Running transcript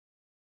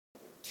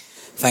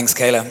Thanks,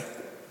 Kayla.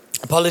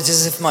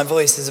 Apologies if my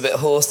voice is a bit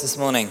hoarse this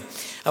morning.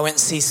 I went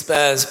to see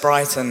Spurs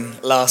Brighton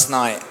last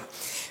night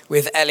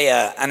with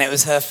Elia, and it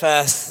was her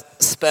first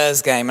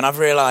Spurs game, and I've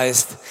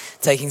realised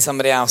taking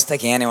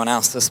anyone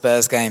else to a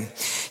Spurs game,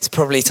 it's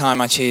probably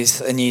time I choose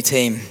a new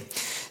team.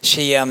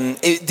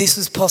 This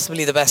was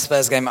possibly the best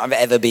Spurs game I've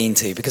ever been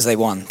to because they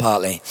won,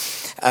 partly.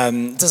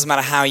 It doesn't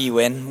matter how you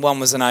win. One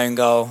was an own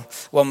goal,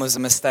 one was a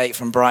mistake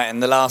from Brighton.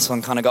 The last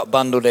one kind of got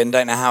bundled in,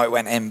 don't know how it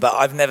went in, but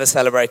I've never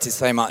celebrated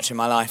so much in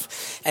my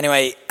life.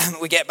 Anyway,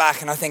 we get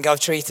back and I think I've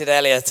treated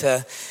Elia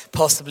to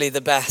possibly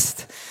the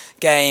best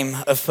game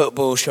of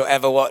football she'll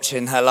ever watch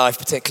in her life,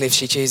 particularly if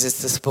she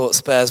chooses to support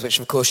Spurs, which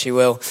of course she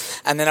will.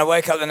 And then I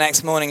woke up the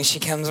next morning and she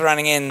comes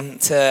running in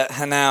to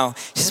her now.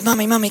 She says,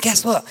 Mummy,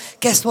 guess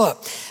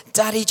what?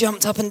 Daddy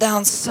jumped up and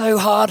down so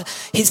hard,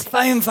 his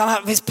phone fell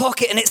out of his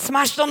pocket and it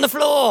smashed on the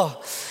floor.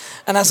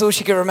 And that's all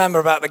she could remember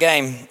about the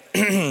game,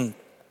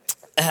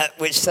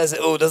 which says it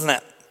all, doesn't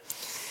it?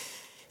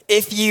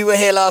 If you were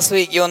here last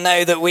week, you'll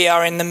know that we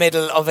are in the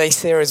middle of a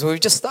series. We've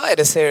just started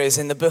a series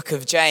in the book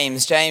of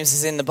James. James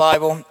is in the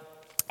Bible.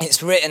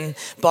 It's written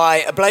by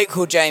a bloke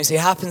called James who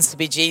happens to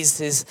be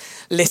Jesus'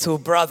 little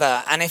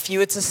brother. And if you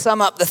were to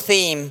sum up the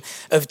theme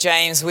of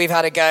James, we've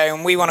had a go,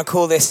 and we want to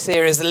call this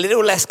series a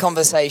little less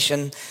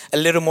conversation, a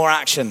little more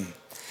action.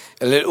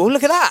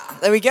 Look at that.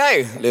 There we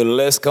go. A little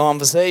less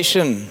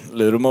conversation, a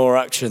little more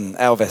action.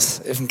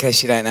 Elvis, if in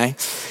case you don't know,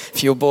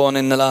 if you were born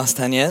in the last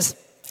 10 years.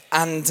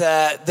 And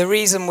the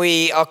reason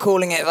we are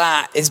calling it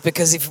that is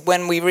because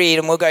when we read,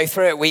 and we'll go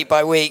through it week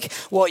by week,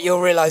 what you'll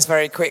realize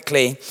very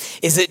quickly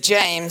is that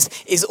James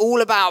is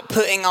all about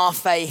putting our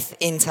faith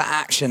into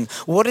action.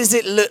 What does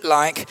it look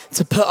like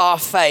to put our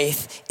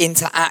faith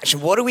into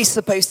action? What are we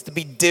supposed to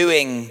be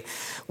doing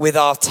with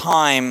our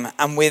time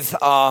and with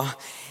our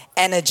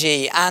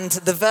energy? And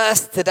the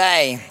verse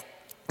today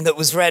that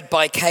was read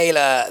by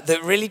Kayla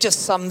that really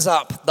just sums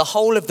up the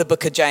whole of the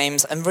book of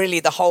James and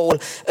really the whole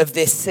of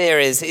this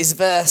series is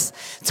verse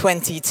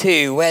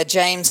 22, where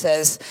James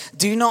says,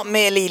 do not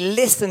merely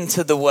listen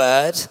to the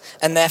word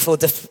and therefore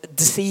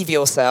deceive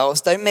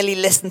yourselves. Don't merely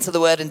listen to the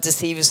word and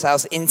deceive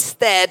yourselves.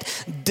 Instead,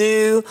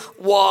 do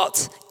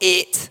what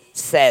it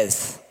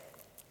says.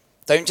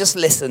 Don't just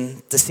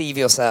listen, deceive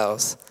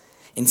yourselves.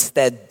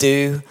 Instead,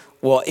 do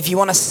what. If you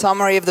want a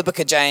summary of the book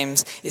of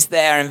James, it's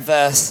there in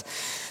verse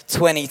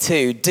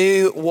 22.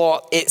 Do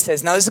what it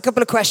says. Now, there's a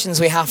couple of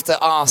questions we have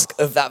to ask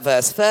of that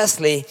verse.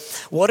 Firstly,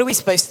 what are we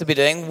supposed to be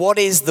doing? What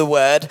is the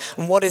word?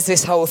 And what is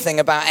this whole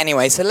thing about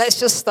anyway? So let's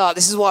just start.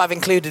 This is why I've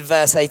included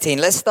verse 18.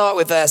 Let's start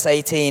with verse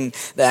 18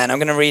 there. And I'm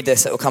going to read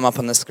this. It will come up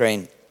on the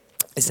screen.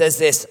 It says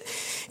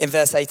this in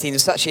verse 18. It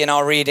was actually in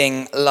our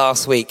reading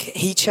last week.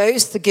 He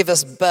chose to give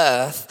us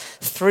birth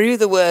through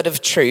the word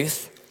of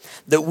truth,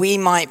 that we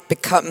might be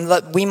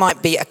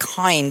a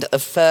kind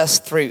of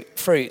first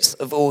fruits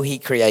of all he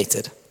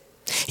created.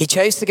 He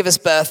chose to give us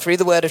birth through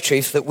the word of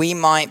truth that we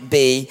might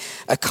be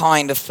a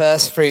kind of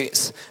first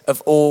fruits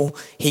of all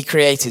he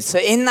created. So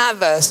in that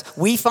verse,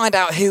 we find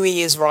out who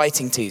he is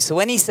writing to. So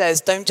when he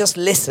says, don't just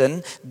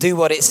listen, do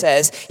what it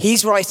says,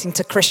 he's writing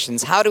to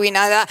Christians. How do we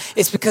know that?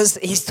 It's because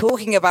he's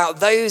talking about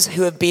those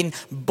who have been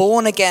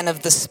born again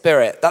of the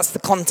Spirit. That's the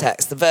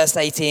context, the verse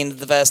 18,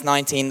 the verse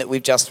 19 that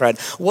we've just read.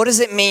 What does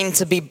it mean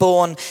to be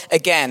born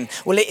again?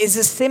 Well, it is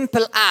as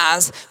simple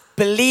as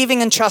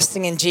believing and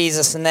trusting in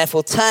Jesus and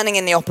therefore turning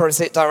in the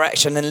opposite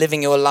direction and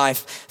living your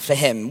life for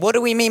him. What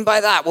do we mean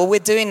by that? Well, we're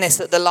doing this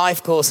at the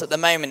life course at the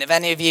moment. If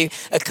any of you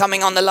are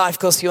coming on the life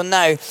course, you'll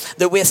know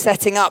that we're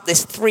setting up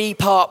this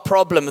 3-part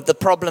problem of the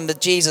problem of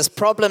Jesus.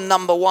 Problem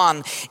number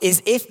 1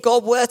 is if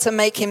God were to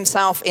make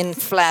himself in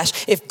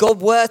flesh, if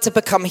God were to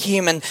become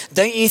human,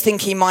 don't you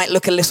think he might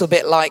look a little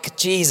bit like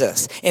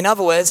Jesus? In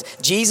other words,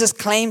 Jesus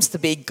claims to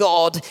be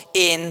God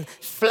in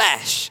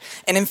flesh.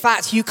 And in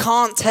fact, you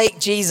can't take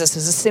Jesus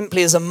as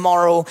simply as a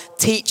moral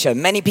teacher.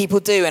 Many people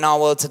do in our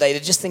world today. They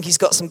just think he's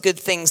got some good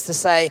things to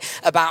say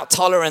about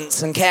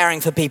tolerance and caring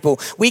for people.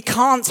 We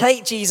can't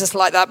take Jesus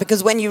like that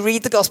because when you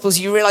read the Gospels,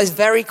 you realize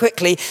very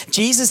quickly,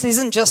 Jesus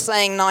isn't just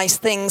saying nice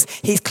things.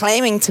 He's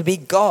claiming to be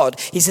God.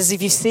 He says,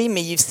 if you've seen me,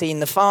 you've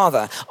seen the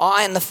Father.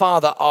 I and the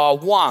Father are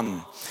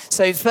one.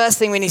 So the first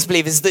thing we need to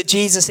believe is that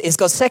Jesus is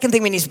God. Second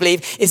thing we need to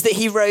believe is that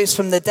he rose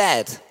from the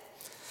dead.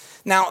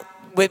 Now,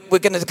 we're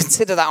going to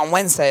consider that on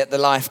Wednesday at the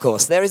life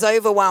course. There is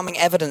overwhelming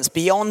evidence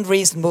beyond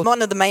reasonable.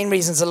 One of the main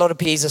reasons a lot of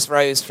Jesus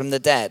rose from the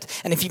dead.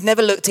 And if you've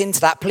never looked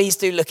into that, please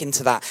do look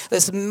into that.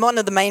 That's one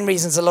of the main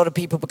reasons a lot of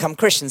people become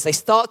Christians. They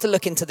start to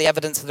look into the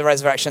evidence of the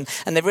resurrection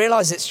and they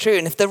realize it's true.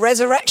 And if the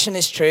resurrection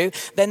is true,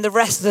 then the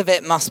rest of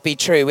it must be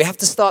true. We have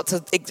to start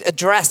to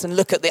address and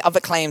look at the other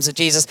claims of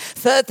Jesus.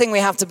 Third thing we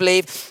have to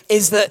believe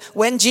is that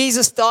when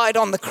Jesus died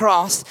on the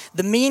cross,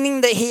 the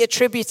meaning that he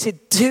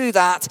attributed to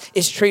that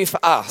is true for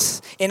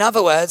us. In other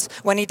other words,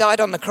 when he died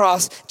on the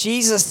cross,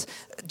 Jesus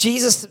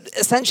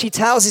essentially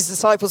tells his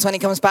disciples when he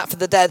comes back from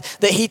the dead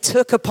that he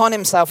took upon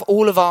himself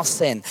all of our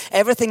sin,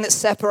 everything that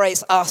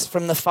separates us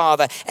from the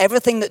Father,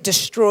 everything that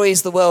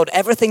destroys the world,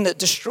 everything that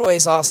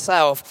destroys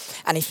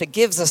ourselves, and he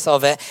forgives us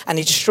of it, and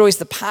he destroys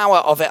the power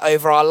of it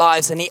over our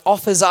lives, and he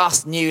offers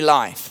us new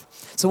life.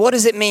 So what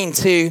does it mean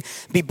to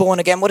be born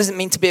again? What does it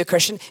mean to be a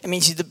Christian? It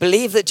means you to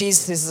believe that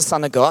Jesus is the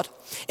Son of God.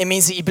 It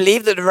means that you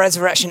believe that the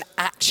resurrection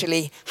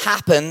actually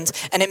happened.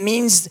 And it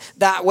means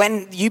that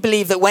when you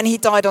believe that when he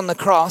died on the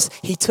cross,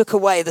 he took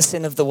away the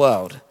sin of the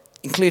world,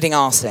 including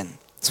our sin.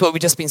 It's what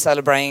we've just been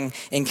celebrating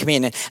in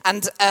communion.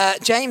 And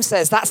James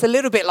says that's a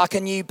little bit like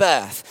a new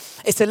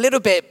birth. It's a little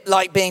bit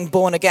like being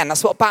born again.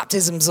 That's what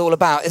baptism's all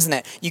about, isn't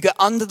it? You go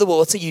under the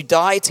water, you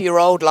die to your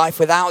old life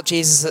without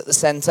Jesus at the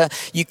center.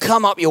 You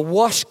come up, you're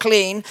washed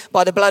clean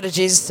by the blood of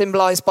Jesus,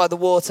 symbolized by the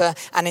water,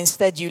 and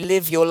instead you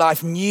live your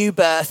life new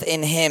birth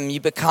in him. You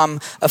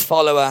become a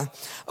follower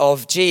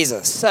of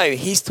Jesus. So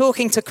he's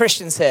talking to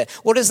Christians here.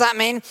 What does that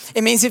mean?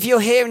 It means if you're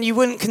here and you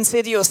wouldn't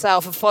consider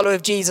yourself a follower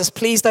of Jesus,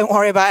 please don't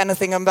worry about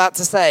anything I'm about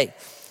to say.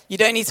 You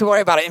don't need to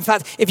worry about it. In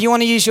fact, if you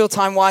want to use your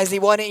time wisely,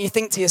 why don't you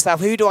think to yourself,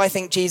 who do I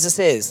think Jesus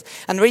is?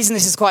 And the reason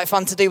this is quite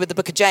fun to do with the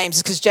book of James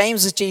is because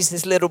James was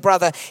Jesus' little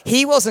brother.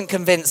 He wasn't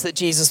convinced that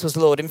Jesus was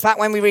Lord. In fact,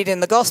 when we read in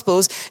the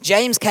Gospels,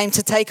 James came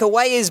to take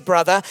away his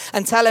brother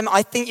and tell him,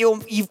 I think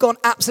you've gone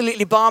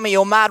absolutely balmy,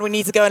 you're mad, we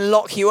need to go and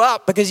lock you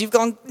up because you've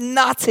gone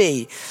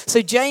nutty.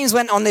 So James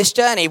went on this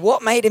journey.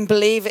 What made him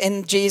believe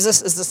in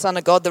Jesus as the Son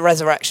of God? The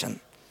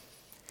resurrection.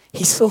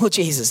 He saw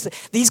Jesus.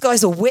 These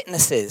guys are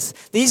witnesses.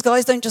 These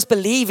guys don't just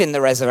believe in the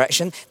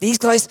resurrection. These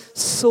guys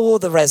saw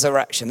the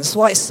resurrection. That's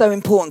why it's so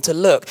important to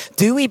look.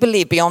 Do we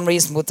believe beyond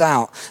reasonable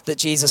doubt that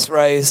Jesus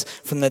rose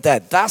from the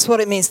dead? That's what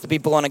it means to be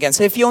born again.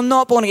 So if you're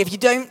not born again, if you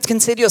don't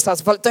consider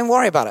yourself, don't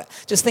worry about it.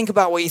 Just think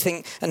about what you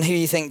think and who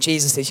you think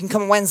Jesus is. You can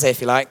come on Wednesday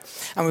if you like.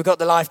 And we've got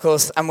the life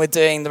course and we're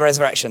doing the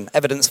resurrection,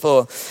 evidence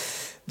for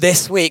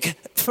this week.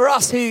 For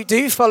us who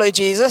do follow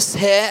Jesus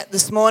here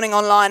this morning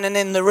online and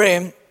in the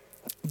room,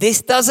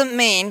 this doesn't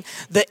mean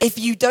that if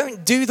you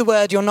don't do the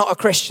word, you're not a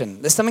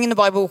Christian. There's something in the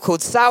Bible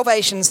called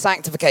salvation,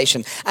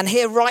 sanctification. And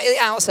here right at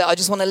the outset, I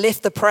just want to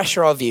lift the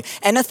pressure of you.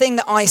 Anything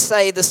that I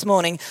say this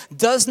morning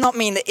does not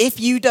mean that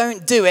if you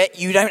don't do it,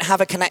 you don't have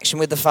a connection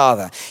with the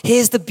Father.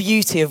 Here's the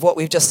beauty of what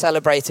we've just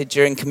celebrated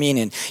during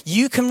communion.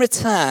 You can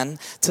return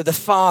to the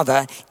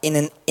Father in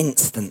an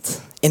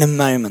instant, in a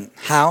moment.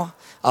 How?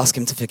 Ask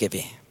him to forgive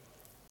you.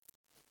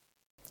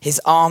 His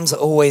arms are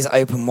always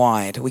open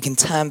wide. We can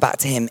turn back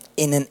to him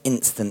in an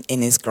instant,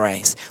 in his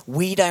grace.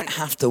 We don't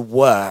have to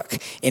work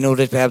in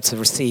order to be able to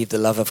receive the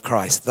love of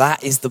Christ.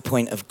 That is the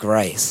point of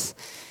grace.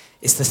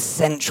 It's the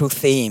central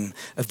theme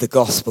of the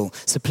gospel.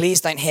 So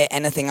please don't hear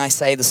anything I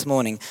say this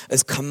morning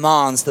as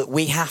commands that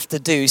we have to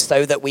do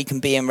so that we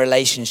can be in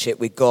relationship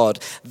with God.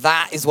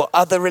 That is what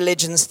other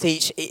religions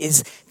teach. It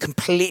is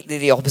completely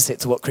the opposite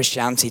to what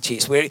Christianity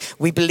teaches.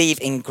 We believe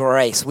in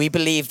grace. We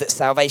believe that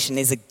salvation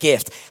is a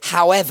gift.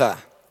 However,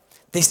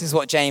 this is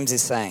what James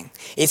is saying.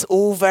 It's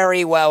all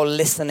very well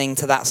listening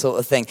to that sort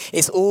of thing.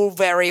 It's all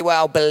very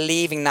well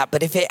believing that.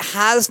 But if it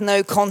has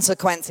no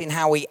consequence in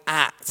how we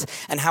act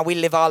and how we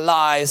live our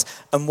lives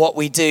and what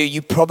we do,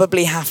 you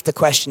probably have to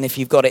question if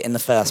you've got it in the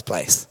first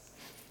place.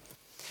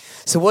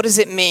 So what does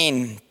it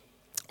mean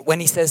when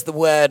he says the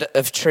word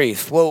of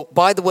truth? Well,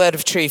 by the word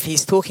of truth,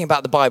 he's talking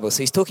about the Bible.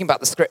 So he's talking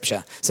about the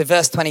scripture. So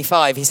verse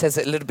 25, he says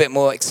it a little bit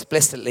more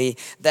explicitly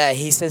there.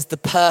 He says the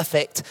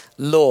perfect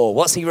law.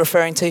 What's he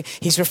referring to?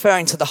 He's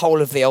referring to the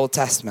whole of the Old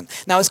Testament.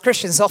 Now, as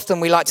Christians,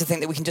 often we like to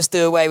think that we can just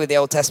do away with the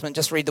Old Testament,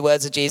 just read the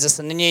words of Jesus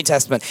and the New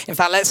Testament. In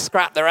fact, let's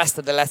scrap the rest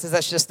of the letters.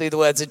 Let's just do the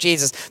words of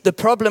Jesus. The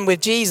problem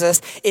with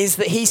Jesus is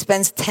that he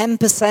spends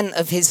 10%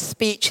 of his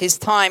speech, his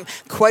time,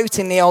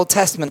 quoting the Old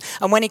Testament.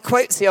 And when he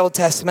quotes the Old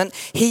Testament,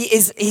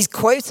 he's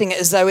quoting it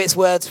as though it's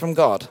words from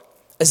God,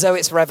 as though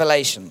it's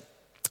revelation.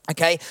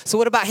 Okay, so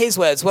what about his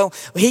words? Well,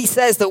 he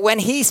says that when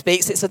he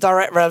speaks, it's a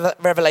direct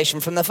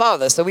revelation from the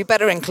Father. So we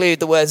better include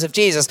the words of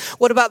Jesus.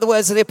 What about the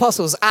words of the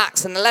apostles,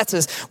 Acts and the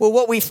letters? Well,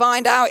 what we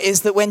find out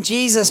is that when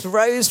Jesus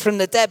rose from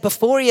the dead,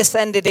 before he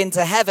ascended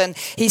into heaven,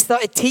 he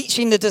started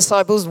teaching the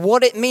disciples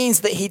what it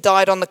means that he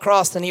died on the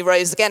cross and he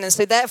rose again. And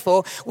so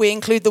therefore, we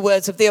include the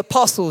words of the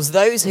apostles,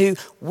 those who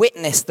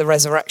witnessed the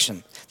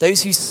resurrection,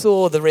 those who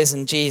saw the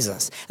risen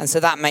Jesus. And so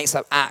that makes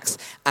up Acts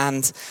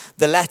and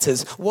the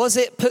letters. Was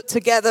it put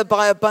together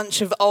by a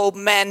bunch of old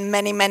men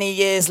many, many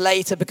years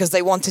later because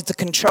they wanted to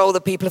control the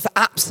people?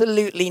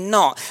 Absolutely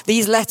not.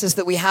 These letters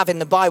that we have in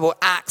the Bible,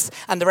 Acts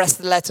and the rest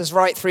of the letters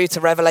right through to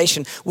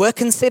Revelation, were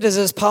considered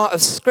as part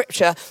of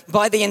Scripture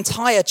by the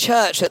entire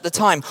church at the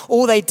time.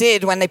 All they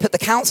did when they put the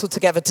council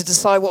together to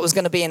decide what was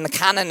going to be in the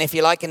canon, if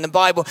you like, in the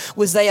Bible,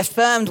 was they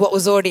affirmed what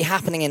was already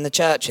happening in the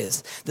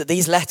churches, that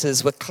these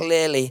letters were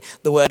clearly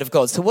the word of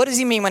God. So what does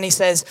he mean when he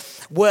says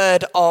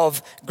word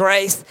of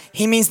grace?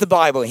 He means the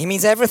Bible. He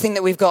means everything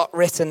that we've got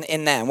written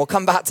in there. And we'll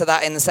come back to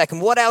that in a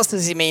second. What else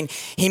does he mean?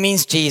 He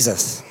means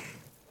Jesus.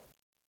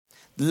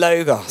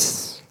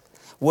 Logos.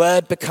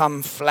 Word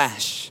become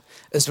flesh,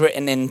 as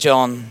written in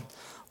John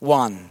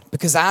 1.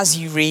 Because as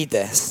you read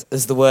this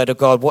as the Word of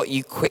God, what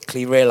you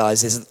quickly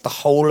realize is that the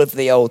whole of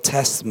the Old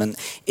Testament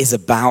is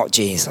about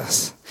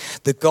Jesus.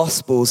 The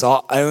Gospels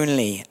are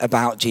only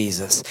about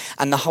Jesus.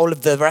 And the whole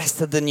of the rest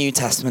of the New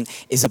Testament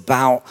is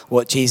about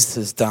what Jesus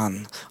has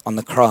done on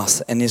the cross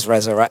and his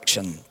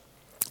resurrection.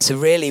 So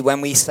really,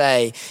 when we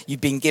say you've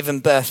been given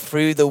birth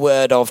through the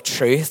word of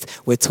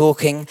truth, we're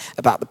talking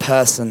about the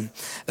person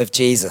of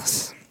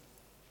Jesus.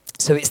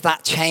 So it's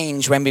that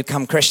change when we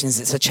become Christians.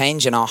 It's a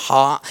change in our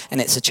heart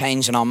and it's a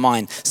change in our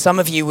mind. Some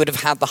of you would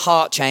have had the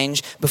heart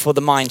change before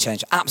the mind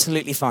change.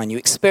 Absolutely fine. You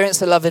experience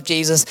the love of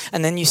Jesus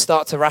and then you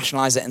start to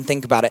rationalize it and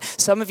think about it.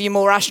 Some of you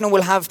more rational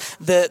will have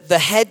the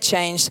head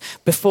changed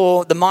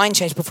before the mind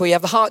change, before you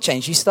have the heart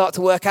change. You start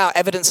to work out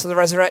evidence of the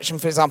resurrection,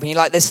 for example. You're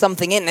like, there's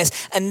something in this,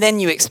 and then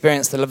you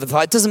experience the love of the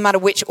heart. It doesn't matter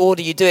which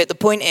order you do it. The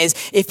point is,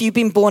 if you've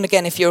been born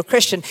again, if you're a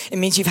Christian, it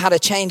means you've had a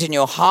change in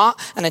your heart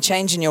and a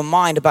change in your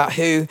mind about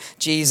who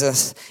Jesus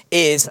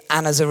is,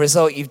 and as a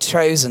result you've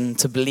chosen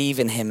to believe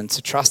in him and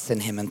to trust in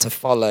him and to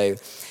follow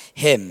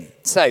him.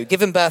 So,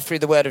 given birth through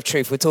the word of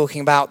truth, we're talking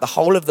about the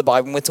whole of the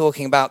Bible, and we're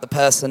talking about the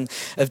person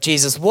of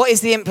Jesus. What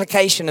is the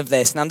implication of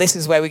this? Now, this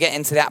is where we get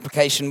into the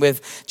application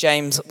with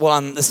James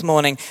 1 this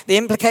morning. The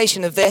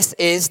implication of this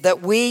is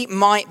that we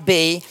might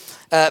be,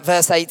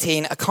 verse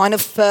 18, a kind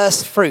of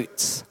first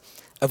fruits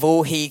of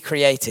all he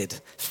created.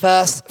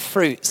 First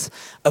fruits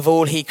of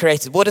all he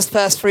created. What does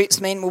first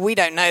fruits mean? Well, we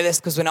don't know this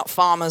because we're not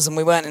farmers and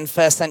we weren't in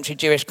first century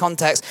Jewish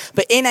context.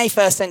 But in a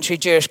first century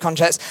Jewish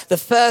context, the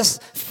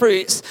first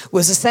fruits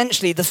was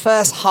essentially the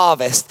first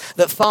harvest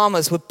that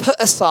farmers would put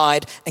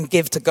aside and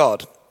give to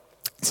God.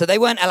 So they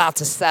weren't allowed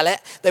to sell it.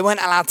 They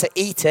weren't allowed to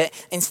eat it.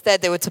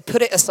 Instead, they were to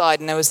put it aside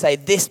and they would say,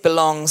 this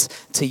belongs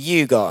to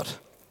you, God.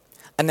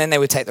 And then they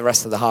would take the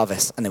rest of the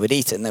harvest and they would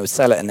eat it and they would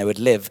sell it and they would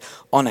live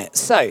on it.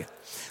 So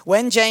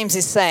when James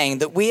is saying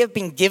that we have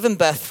been given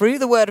birth through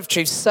the word of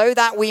truth so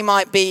that we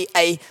might be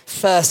a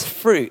first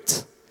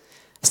fruit,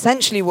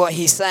 essentially what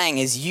he's saying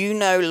is you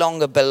no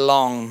longer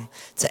belong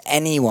to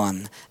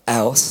anyone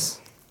else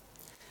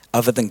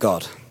other than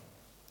God.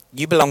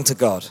 You belong to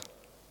God.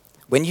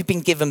 When you've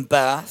been given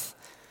birth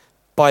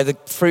by the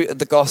fruit of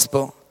the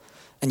gospel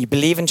and you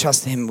believe and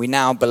trust in him, we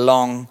now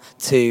belong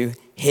to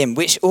him,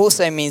 which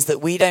also means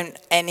that we don't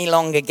any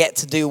longer get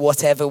to do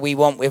whatever we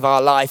want with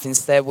our life.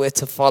 Instead, we're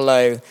to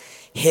follow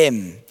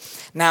him.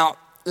 Now,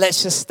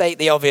 let's just state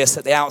the obvious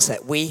at the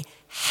outset. We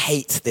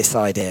hate this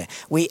idea.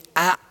 We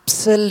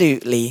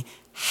absolutely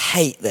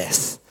hate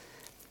this.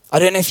 I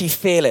don't know if you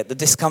feel it, the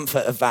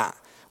discomfort of that.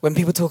 When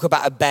people talk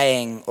about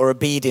obeying or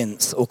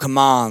obedience or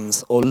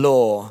commands or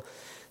law,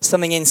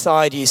 something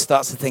inside you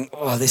starts to think,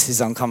 oh, this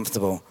is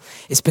uncomfortable.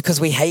 It's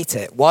because we hate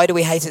it. Why do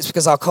we hate it? It's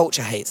because our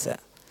culture hates it.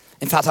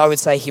 In fact, I would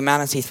say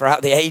humanity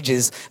throughout the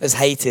ages has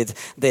hated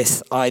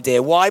this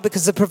idea. Why?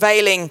 Because the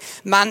prevailing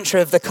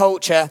mantra of the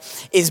culture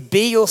is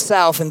be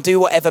yourself and do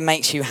whatever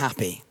makes you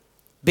happy.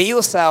 Be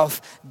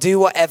yourself, do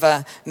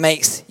whatever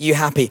makes you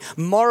happy.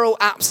 Moral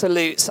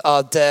absolutes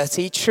are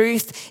dirty.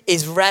 Truth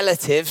is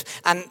relative.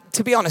 And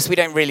to be honest, we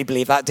don't really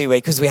believe that, do we?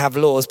 Because we have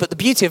laws. But the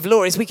beauty of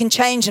law is we can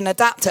change and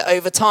adapt it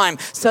over time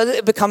so that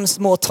it becomes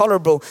more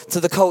tolerable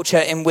to the culture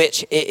in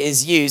which it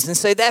is used. And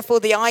so therefore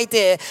the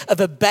idea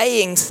of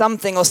obeying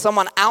something or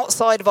someone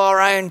outside of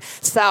our own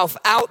self,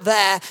 out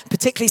there,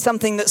 particularly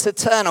something that's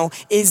eternal,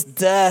 is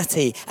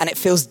dirty and it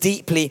feels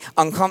deeply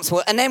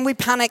uncomfortable. And then we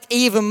panic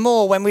even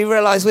more when we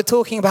realize we're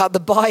talking about the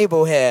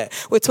Bible here.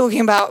 We're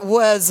talking about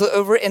words that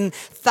were written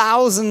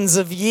thousands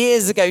of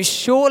years ago.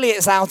 Surely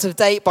it's out of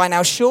date by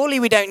now. Surely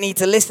we don't need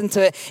to listen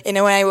to it in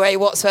any way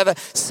whatsoever.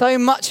 So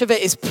much of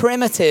it is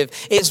primitive.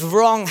 It's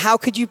wrong. How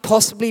could you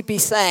possibly be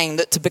saying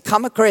that to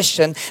become a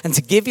Christian and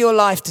to give your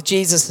life to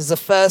Jesus as the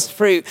first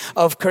fruit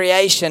of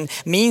creation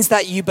means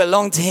that you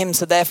belong to him,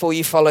 so therefore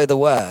you follow the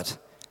word?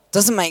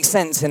 Doesn't make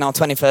sense in our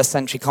 21st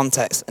century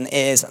context and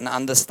ears and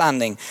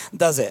understanding,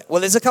 does it? Well,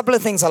 there's a couple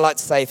of things I'd like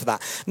to say for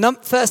that.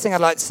 First thing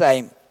I'd like to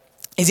say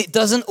is it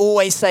doesn't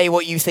always say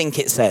what you think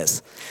it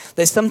says.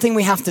 There's something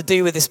we have to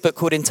do with this book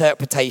called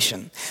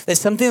interpretation.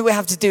 There's something that we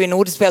have to do in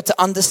order to be able to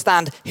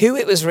understand who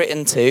it was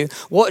written to,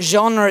 what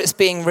genre it's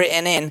being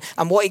written in,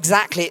 and what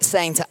exactly it's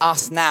saying to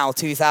us now,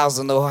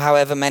 2,000 or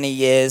however many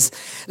years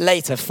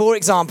later. For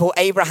example,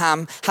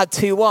 Abraham had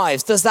 2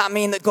 wives. Does that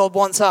mean that God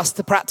wants us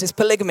to practice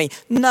polygamy?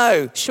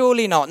 No,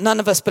 surely not. None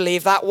of us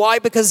believe that. Why?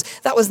 Because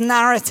that was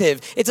narrative.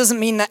 It doesn't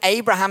mean that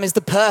Abraham is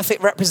the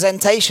perfect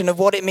representation of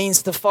what it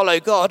means to follow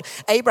God.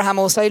 Abraham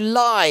also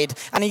lied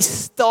and he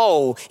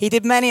stole. He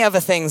did many other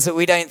things that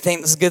we don't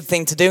think is a good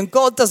thing to do. And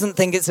God doesn't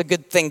think it's a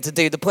good thing to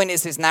do. The point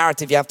is, this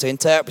narrative, you have to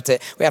interpret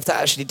it. We have to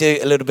actually do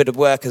a little bit of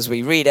work as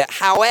we read it.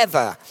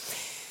 However,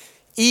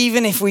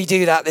 even if we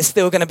do that, there's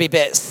still going to be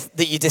bits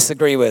that you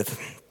disagree with.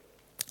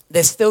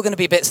 There's still going to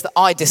be bits that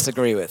I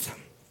disagree with.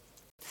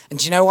 And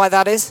do you know why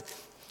that is?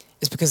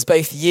 It's because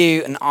both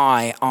you and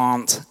I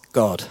aren't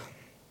God.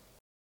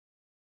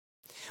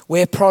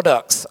 We're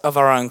products of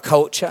our own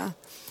culture.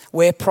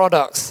 We're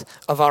products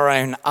of our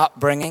own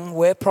upbringing.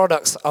 We're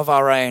products of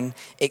our own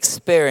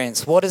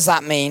experience. What does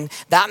that mean?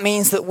 That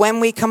means that when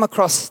we come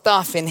across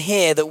stuff in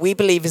here that we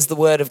believe is the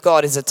word of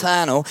God, is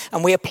eternal,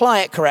 and we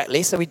apply it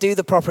correctly, so we do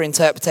the proper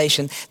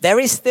interpretation, there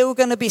is still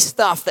going to be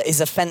stuff that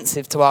is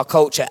offensive to our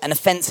culture and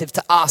offensive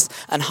to us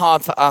and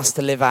hard for us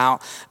to live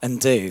out and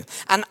do.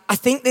 And I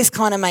think this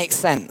kind of makes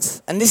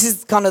sense. And this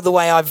is kind of the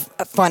way I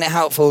find it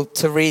helpful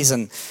to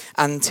reason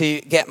and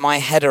to get my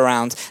head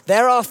around.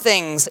 There are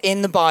things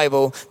in the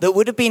Bible that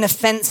would have been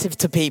offensive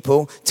to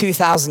people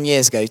 2,000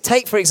 years ago.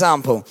 Take, for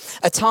example,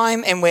 a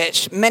time in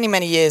which many,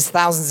 many years,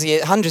 thousands of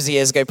years, hundreds of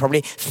years ago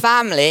probably,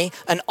 family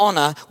and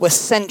honor were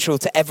central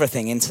to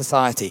everything in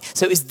society.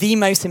 So it was the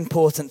most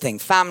important thing,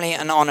 family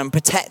and honor, and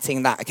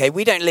protecting that, okay?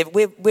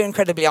 We're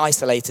incredibly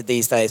isolated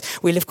these days.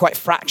 We live quite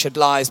fractured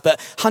lives, but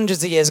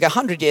hundreds of years ago,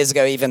 100 years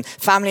ago even,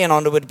 family and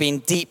honor would have been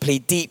deeply,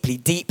 deeply,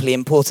 deeply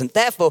important.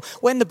 Therefore,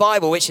 when the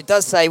Bible, which it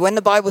does say, when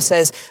the Bible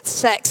says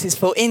sex is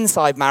for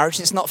inside marriage,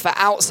 it's not for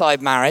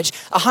outside marriage,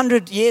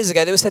 100 years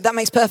ago they would have said that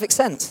makes perfect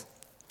sense.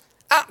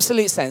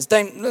 Absolute sense.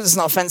 It's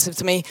not offensive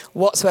to me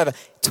whatsoever.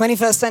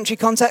 21st century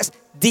context,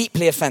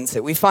 deeply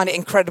offensive. We find it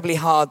incredibly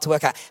hard to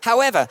work out.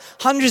 However,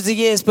 hundreds of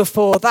years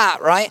before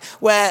that, right,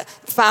 where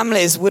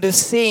families would have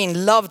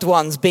seen loved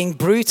ones being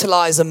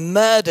brutalized and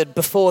murdered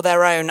before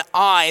their own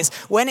eyes,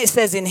 when it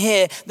says in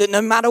here that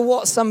no matter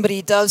what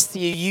somebody does to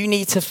you, you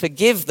need to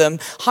forgive them,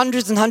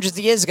 hundreds and hundreds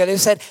of years ago, they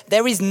said,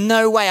 there is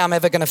no way I'm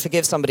ever going to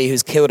forgive somebody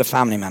who's killed a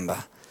family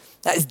member.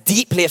 That is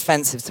deeply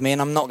offensive to me,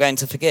 and I'm not going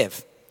to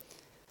forgive.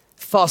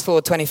 Fast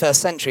forward 21st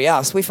century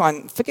us, we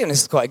find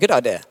forgiveness is quite a good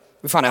idea.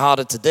 We find it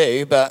harder to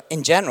do, but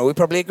in general, we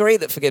probably agree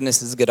that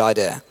forgiveness is a good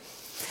idea.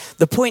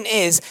 The point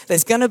is,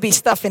 there's going to be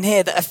stuff in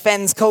here that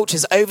offends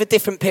cultures over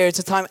different periods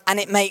of time, and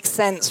it makes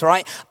sense,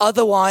 right?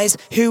 Otherwise,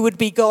 who would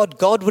be God?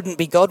 God wouldn't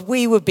be God.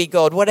 We would be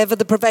God. Whatever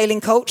the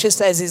prevailing culture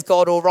says is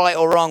God or right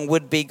or wrong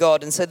would be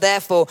God. And so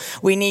therefore,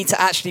 we need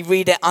to actually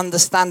read it,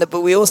 understand it,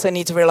 but we also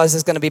need to realize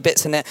there's going to be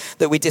bits in it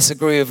that we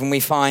disagree with and we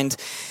find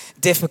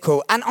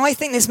difficult. And I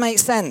think this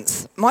makes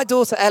sense. My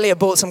daughter Elia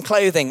bought some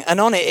clothing, and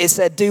on it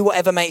said, do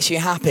whatever makes you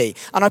happy.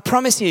 And I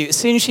promise you, as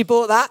soon as she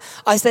bought that,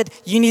 I said,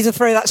 you need to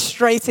throw that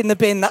straight in the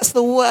bin. That's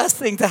the worst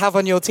thing to have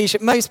on your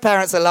t-shirt. Most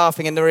parents are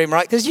laughing in the room,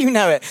 right? Because you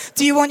know it.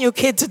 Do you want your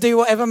kid to do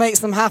whatever makes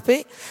them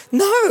happy?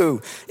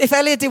 No. If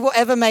Elia did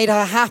whatever made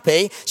her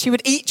happy, she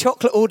would eat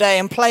chocolate all day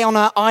and play on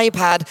her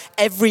iPad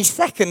every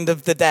second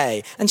of the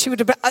day. And she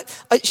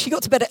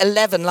got to bed at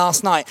 11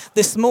 last night.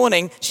 This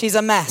morning, she's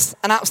a mess,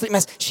 an absolute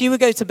mess. She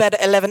would go to bed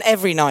at 11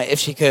 every night if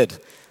she could.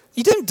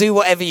 You don't do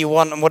whatever you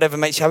want and whatever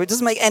makes you happy. It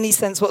doesn't make any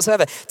sense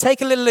whatsoever.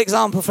 Take a little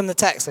example from the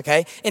text,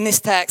 okay? In this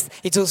text,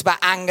 he talks about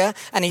anger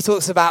and he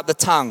talks about the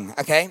tongue,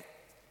 okay?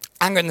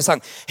 Anger and the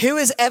tongue. Who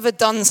has ever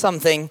done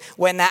something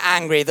when they're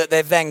angry that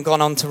they've then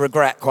gone on to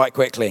regret quite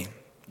quickly?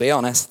 Be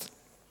honest.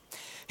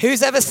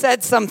 Who's ever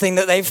said something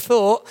that they've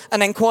thought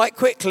and then quite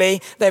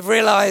quickly they've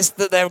realized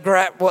that they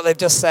regret what they've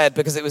just said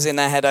because it was in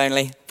their head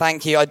only?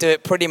 Thank you. I do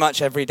it pretty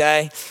much every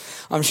day.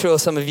 I'm sure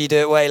some of you do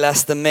it way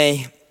less than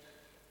me.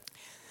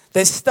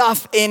 There's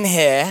stuff in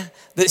here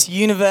that's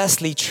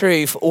universally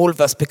true for all of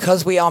us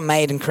because we are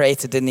made and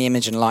created in the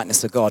image and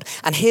likeness of God.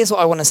 And here's what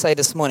I want to say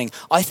this morning.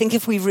 I think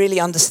if we really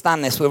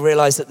understand this, we'll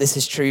realize that this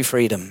is true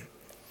freedom.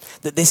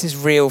 That this is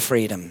real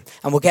freedom.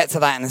 And we'll get to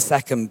that in a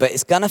second, but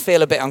it's going to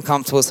feel a bit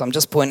uncomfortable, so I'm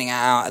just pointing it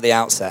out at the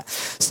outset.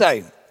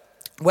 So,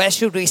 where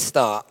should we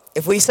start?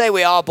 If we say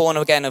we are born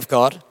again of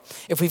God,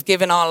 if we've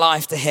given our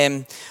life to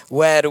him,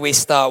 where do we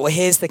start? Well,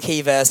 here's the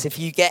key verse. If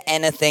you get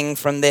anything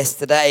from this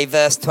today,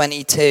 verse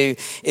 22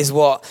 is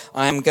what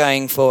I'm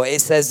going for.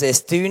 It says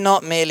this, do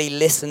not merely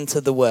listen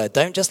to the word.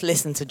 Don't just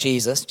listen to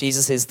Jesus.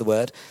 Jesus is the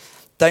word.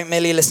 Don't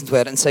merely listen to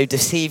it and so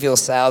deceive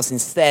yourselves.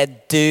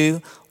 Instead,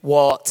 do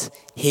what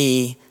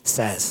he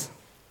says.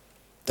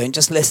 Don't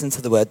just listen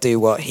to the word, do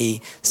what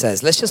he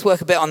says. Let's just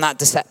work a bit on that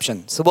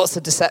deception. So what's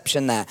the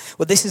deception there?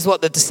 Well, this is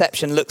what the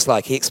deception looks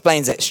like. He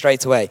explains it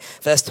straight away.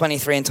 Verse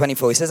 23 and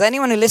 24. He says,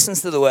 anyone who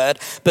listens to the word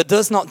but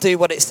does not do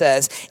what it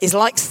says is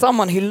like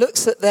someone who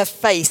looks at their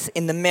face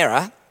in the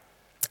mirror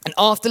and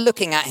after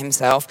looking at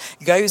himself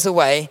goes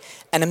away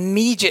and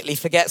immediately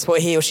forgets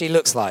what he or she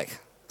looks like.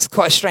 It's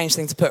quite a strange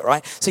thing to put,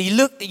 right? So you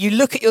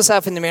look at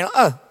yourself in the mirror,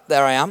 oh,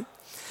 there I am.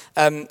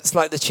 It's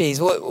like the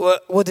cheese.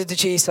 What did the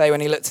cheese say when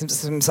he looked at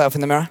himself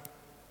in the mirror?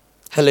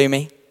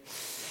 Halloumi.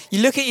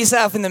 You look at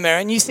yourself in the mirror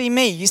and you see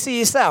me. You see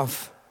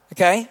yourself.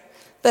 Okay?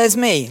 There's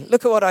me.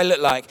 Look at what I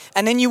look like.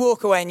 And then you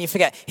walk away and you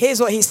forget.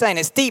 Here's what he's saying.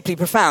 It's deeply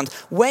profound.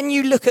 When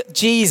you look at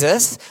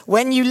Jesus,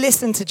 when you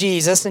listen to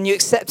Jesus and you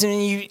accept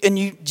him and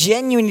you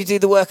genuinely do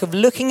the work of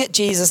looking at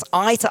Jesus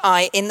eye to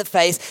eye in the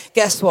face,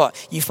 guess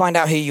what? You find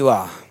out who you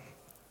are.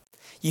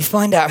 You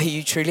find out who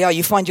you truly are.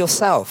 You find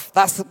yourself.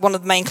 That's one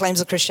of the main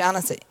claims of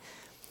Christianity.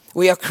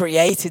 We are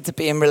created to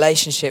be in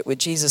relationship with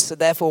Jesus. So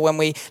therefore, when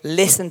we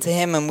listen to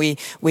him and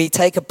we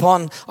take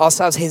upon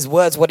ourselves his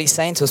words, what he's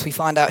saying to us, we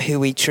find out who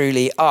we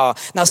truly are.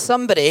 Now,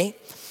 somebody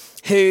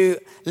who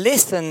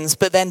listens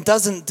but then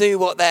doesn't do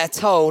what they're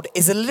told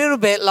is a little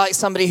bit like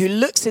somebody who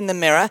looks in the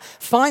mirror,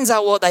 finds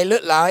out what they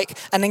look like,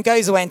 and then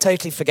goes away and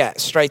totally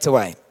forgets straight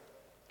away.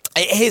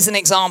 Here's an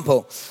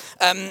example.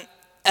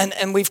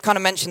 And we've kind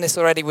of mentioned this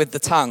already with the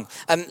tongue.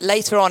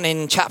 Later on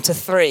in chapter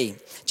 3,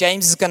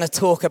 James is going to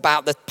talk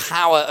about the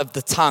power of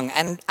the tongue.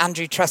 And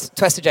Andrew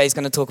Twesterjay is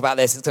going to talk about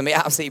this. It's going to be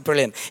absolutely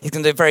brilliant. He's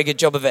going to do a very good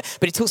job of it.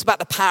 But he talks about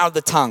the power of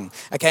the tongue.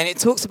 Okay, and it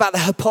talks about the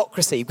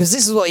hypocrisy, because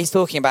this is what he's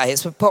talking about here.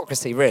 It's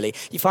hypocrisy, really.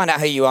 You find out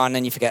who you are and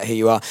then you forget who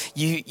you are.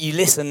 You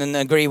listen and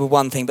agree with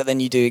one thing, but then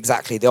you do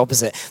exactly the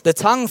opposite. The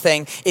tongue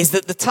thing is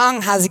that the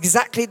tongue has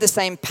exactly the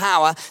same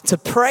power to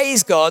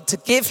praise God, to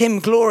give him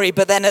glory,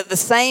 but then at the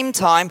same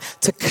time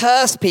to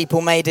curse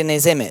people made in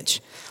his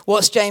image.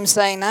 What's James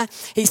saying there?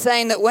 He's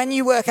saying that when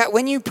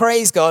you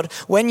praise God,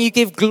 when you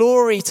give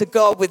glory to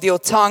God with your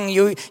tongue,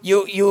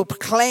 you're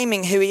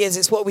proclaiming who he is.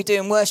 It's what we do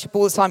in worship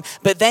all the time.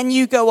 But then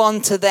you go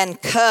on to then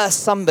curse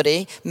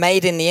somebody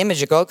made in the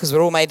image of God, because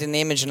we're all made in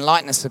the image and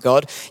likeness of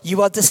God.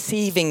 You are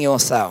deceiving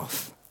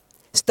yourself.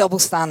 It's double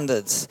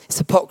standards. It's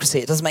hypocrisy.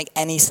 It doesn't make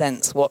any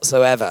sense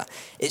whatsoever.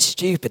 It's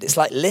stupid. It's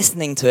like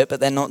listening to it, but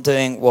they're not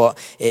doing what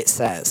it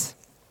says.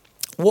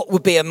 What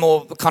would be a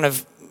more kind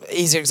of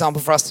easier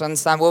example for us to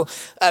understand? Well,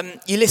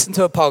 you listen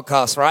to a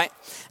podcast, right?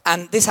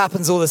 And this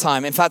happens all the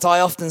time. In fact, I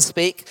often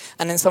speak,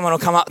 and then someone will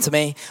come up to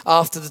me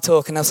after the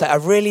talk, and they'll say, I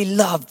really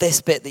love this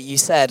bit that you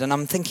said. And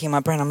I'm thinking in my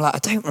brain, I'm like, I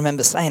don't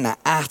remember saying that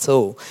at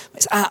all.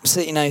 It's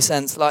absolutely no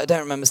sense. Like, I don't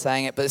remember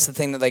saying it, but it's the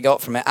thing that they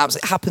got from it.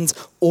 It happens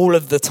all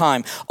of the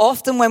time.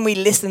 Often when we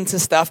listen to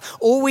stuff,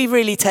 all we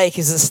really take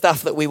is the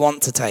stuff that we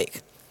want to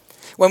take.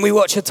 When we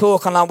watch a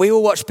talk online, we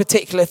all watch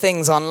particular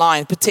things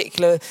online,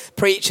 particular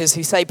preachers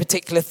who say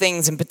particular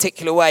things in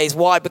particular ways.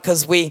 Why?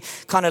 Because we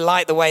kind of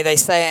like the way they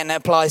say it and it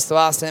applies to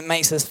us and it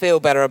makes us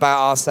feel better about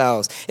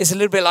ourselves. It's a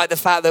little bit like the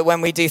fact that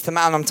when we do and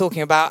I'm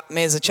talking about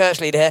me as a church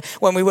leader here,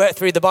 when we work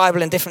through the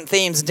Bible and different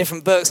themes and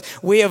different books,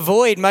 we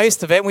avoid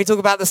most of it and we talk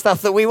about the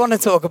stuff that we want to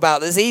talk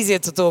about, that's easier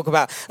to talk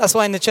about. That's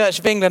why in the Church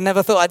of England,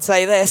 never thought I'd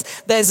say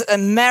this, there's a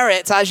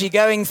merit as you're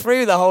going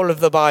through the whole of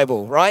the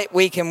Bible, right?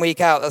 Week in,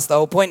 week out, that's the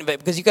whole point of it,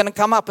 because you're going to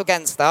come up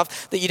against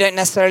stuff that you don't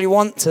necessarily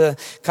want to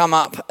come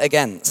up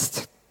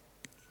against.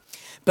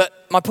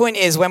 But my point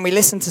is, when we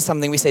listen to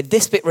something, we say,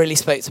 this bit really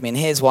spoke to me, and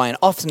here's why. And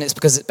often it's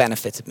because it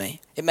benefited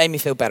me. It made me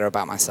feel better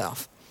about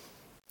myself.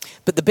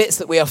 But the bits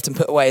that we often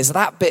put away is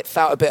that bit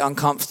felt a bit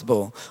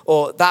uncomfortable,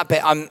 or that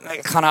bit,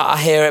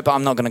 I hear it, but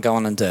I'm not going to go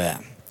on and do it.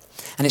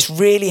 And it's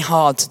really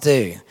hard to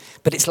do.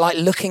 But it's like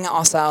looking at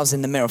ourselves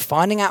in the mirror,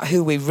 finding out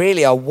who we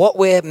really are, what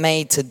we're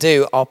made to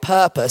do, our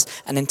purpose,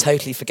 and then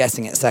totally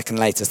forgetting it a second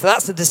later. So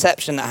that's the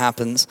deception that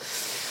happens.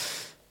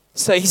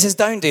 So he says,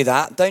 don't do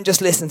that. Don't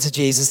just listen to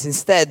Jesus.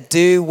 Instead,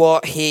 do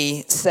what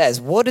he says.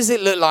 What does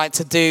it look like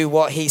to do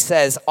what he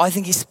says? I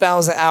think he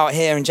spells it out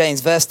here in James,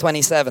 verse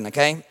 27,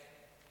 okay?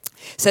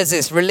 It says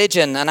this,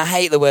 religion, and I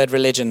hate the word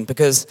religion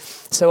because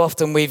so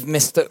often we've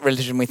mistook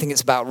religion. We think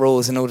it's about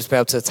rules in order to be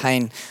able to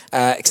attain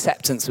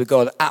acceptance with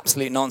God.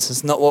 Absolute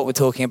nonsense, not what we're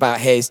talking about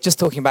here. He's just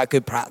talking about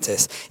good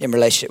practice in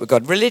relationship with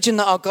God. Religion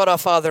that our God our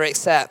Father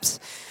accepts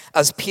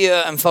as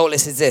pure and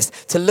faultless is this: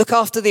 to look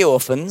after the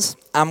orphans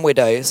and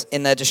widows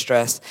in their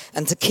distress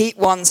and to keep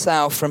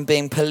oneself from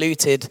being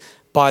polluted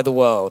by the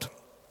world.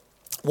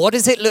 What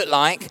does it look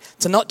like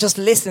to not just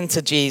listen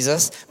to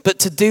Jesus, but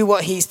to do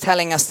what he's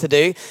telling us to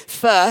do?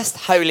 First,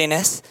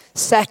 holiness.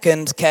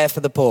 Second, care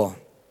for the poor.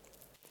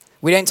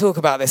 We don't talk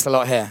about this a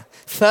lot here.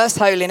 First,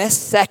 holiness.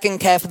 Second,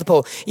 care for the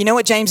poor. You know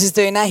what James is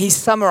doing there? He's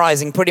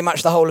summarizing pretty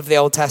much the whole of the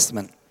Old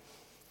Testament.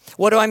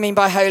 What do I mean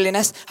by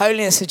holiness?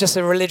 Holiness is just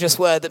a religious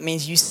word that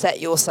means you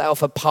set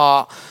yourself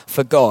apart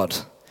for God.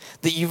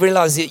 That you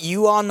realize that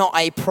you are not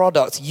a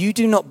product. You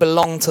do not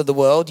belong to the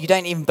world. You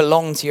don't even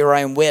belong to your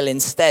own will.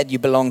 Instead, you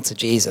belong to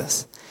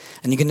Jesus.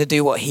 And you're going to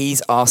do what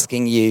he's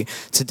asking you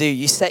to do.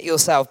 You set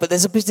yourself. But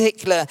there's a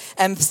particular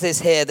emphasis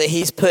here that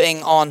he's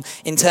putting on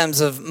in terms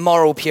of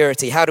moral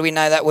purity. How do we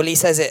know that? Well, he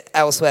says it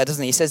elsewhere,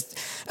 doesn't he? He says,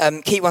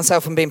 keep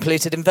oneself from being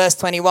polluted. In verse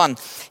 21,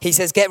 he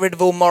says, get rid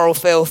of all moral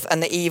filth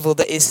and the evil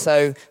that is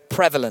so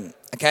prevalent.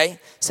 Okay?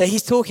 So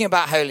he's talking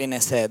about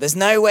holiness here. There's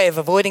no way of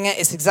avoiding it.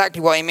 It's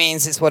exactly what he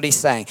means. It's what he's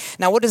saying.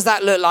 Now, what does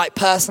that look like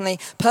personally?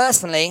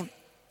 Personally,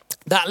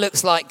 that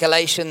looks like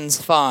Galatians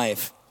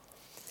 5.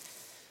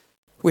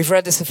 We've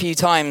read this a few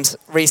times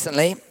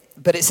recently,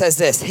 but it says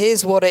this.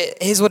 Here's what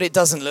it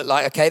doesn't look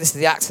like. Okay, this is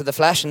the acts of the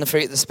flesh and the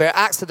fruit of the Spirit.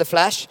 Acts of the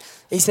flesh,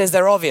 he says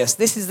they're obvious.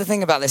 This is the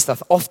thing about this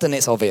stuff. Often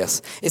it's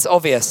obvious. It's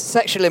obvious.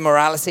 Sexual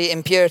immorality,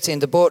 impurity and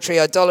debauchery,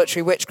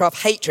 idolatry,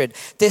 witchcraft, hatred,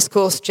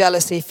 discourse,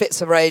 jealousy,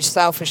 fits of rage,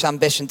 selfish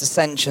ambition,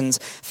 dissensions,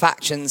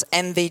 factions,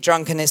 envy,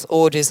 drunkenness,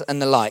 orgies,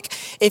 and the like.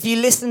 If you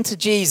listen to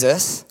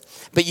Jesus,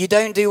 but you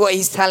don't do what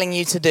he's telling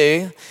you to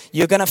do,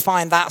 you're going to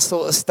find that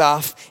sort of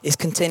stuff is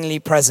continually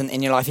present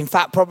in your life. In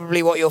fact,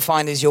 probably what you'll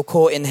find is you're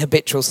caught in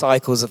habitual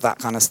cycles of that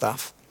kind of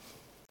stuff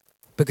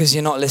because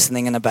you're not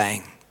listening and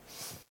obeying.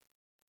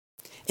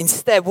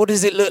 Instead, what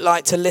does it look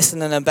like to listen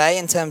and obey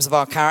in terms of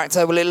our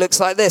character? Well, it looks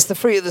like this. The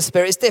fruit of the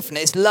Spirit is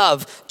different. It's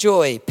love,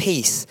 joy,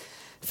 peace,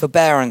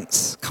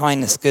 forbearance,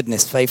 kindness,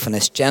 goodness,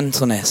 faithfulness,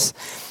 gentleness,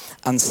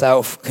 and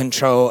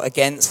self-control.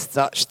 Against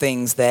such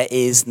things there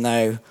is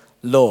no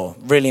law.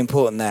 Really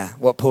important there,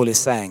 what Paul is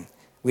saying.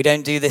 We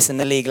don't do this in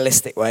the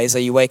legalistic way. So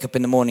you wake up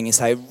in the morning and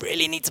say, I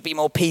really need to be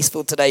more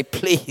peaceful today,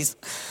 please.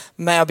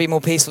 May I be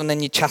more peaceful? And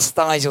then you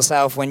chastise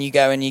yourself when you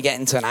go and you get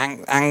into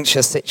an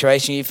anxious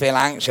situation, you feel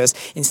anxious.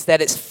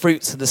 Instead, it's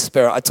fruits of the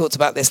Spirit. I talked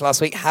about this last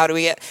week. How do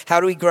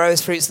we grow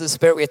as fruits of the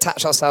Spirit? We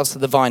attach ourselves to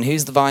the vine.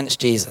 Who's the vine? It's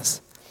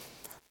Jesus.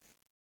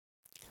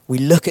 We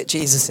look at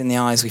Jesus in the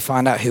eyes, we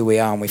find out who we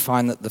are, and we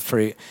find that the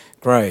fruit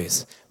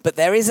grows. But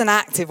there is an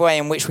active way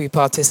in which we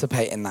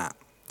participate in that.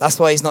 That's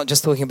why he's not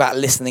just talking about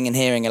listening and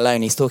hearing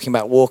alone. He's talking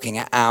about walking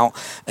it out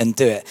and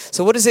do it.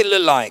 So what does it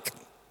look like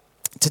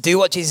to do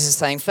what Jesus is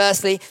saying?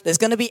 Firstly, there's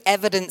going to be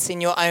evidence in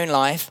your own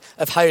life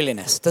of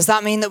holiness. Does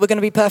that mean that we're going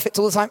to be perfect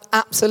all the time?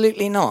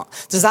 Absolutely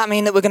not. Does that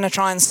mean that we're going to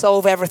try and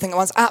solve everything at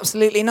once?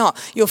 Absolutely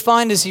not. You'll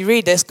find as you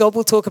read this, God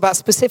will talk about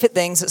specific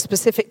things at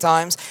specific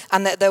times,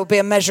 and that there will be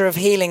a measure of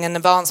healing and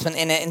advancement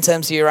in it in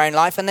terms of your own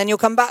life, and then you'll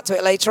come back to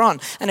it later on,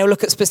 and he'll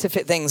look at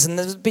specific things, and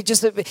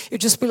it'll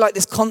just be like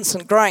this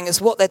constant growing. It's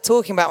what they're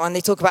talking about when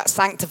they talk about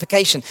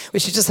sanctification,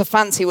 which is just a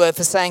fancy word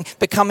for saying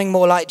becoming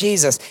more like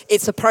Jesus.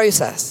 It's a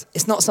process.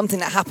 It's not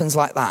something that happens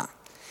like that.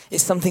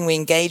 It's something we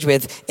engage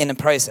with in a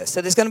process.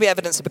 So there's going to be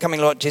evidence of becoming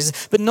like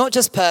Jesus, but not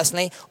just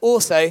personally,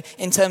 also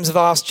in terms of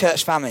our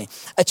church family.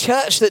 A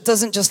church that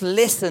doesn't just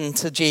listen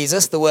to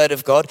Jesus, the word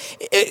of God,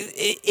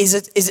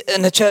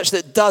 and a church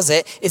that does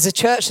it is a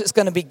church that's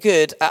going to be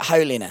good at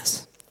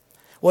holiness.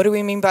 What do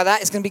we mean by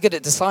that? It's going to be good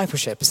at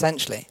discipleship,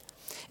 essentially.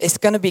 It's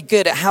going to be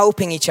good at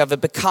helping each other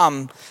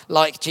become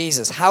like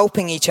Jesus,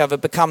 helping each other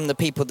become the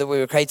people that we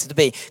were created to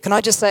be. Can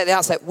I just say at the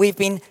outset, we've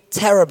been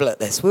terrible at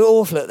this. We're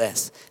awful at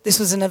this. This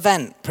was an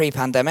event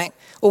pre-pandemic.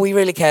 All we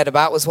really cared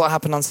about was what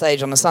happened on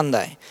stage on a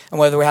Sunday and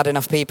whether we had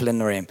enough people in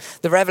the room.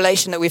 The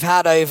revelation that we've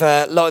had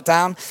over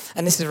lockdown,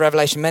 and this is a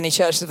revelation many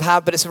churches have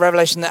had, but it's a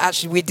revelation that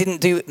actually we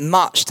didn't do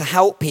much to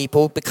help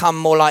people become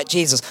more like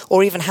Jesus,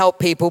 or even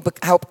help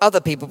other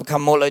people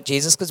become more like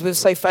Jesus, because we were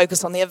so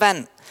focused on the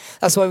event.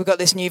 That's why we've got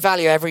this new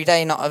value every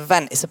day, not an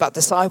event. It's about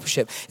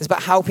discipleship. It's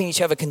about helping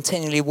each other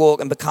continually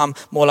walk and become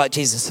more like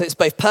Jesus. So it's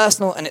both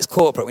personal and it's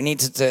corporate. We need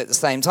to do it at the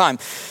same time.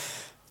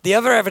 The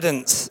other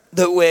evidence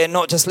that we're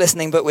not just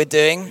listening, but we're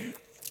doing,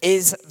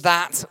 is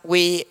that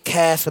we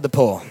care for the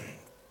poor.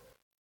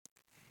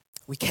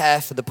 We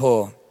care for the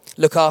poor.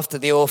 Look after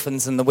the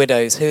orphans and the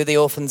widows. Who are the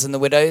orphans and the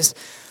widows?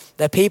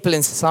 They're people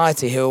in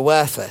society who are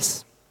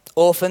worthless.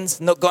 Orphans,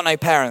 got no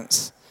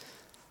parents.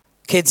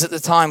 Kids at the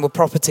time were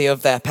property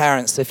of their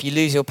parents. So if you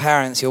lose your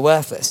parents, you're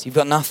worthless. You've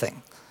got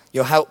nothing.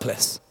 You're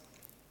helpless.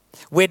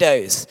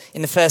 Widows,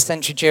 in the first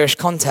century Jewish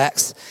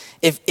context,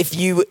 if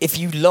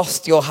you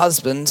lost your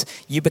husband,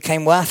 you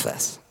became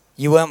worthless.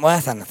 You weren't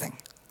worth anything.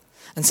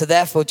 And so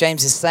therefore,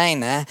 James is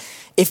saying there,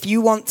 if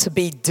you want to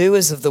be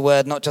doers of the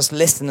word, not just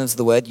listeners of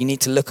the word, you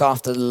need to look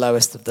after the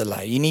lowest of the low.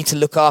 You need to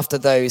look after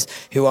those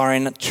who are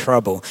in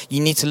trouble.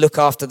 You need to look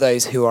after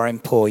those who are in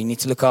poor. You need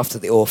to look after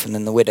the orphan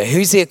and the widow.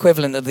 Who's the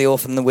equivalent of the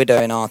orphan and the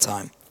widow in our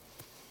time?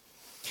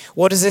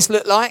 What does this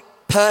look like?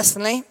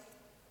 Personally,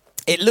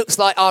 it looks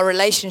like our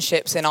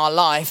relationships in our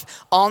life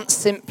aren't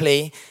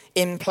simply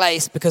in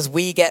place because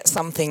we get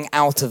something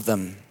out of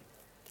them.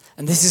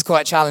 And this is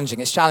quite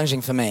challenging. It's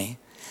challenging for me.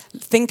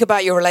 Think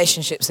about your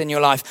relationships in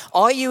your life.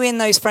 Are you in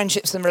those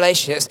friendships and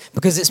relationships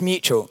because it's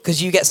mutual,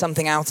 because you get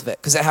something out of it,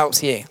 because it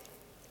helps you?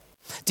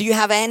 Do you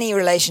have any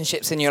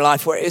relationships in your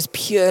life where it is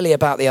purely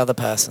about the other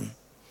person?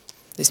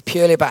 It's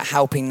purely about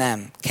helping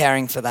them,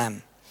 caring for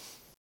them.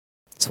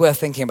 It's worth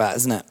thinking about,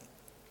 isn't it?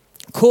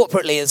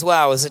 Corporately as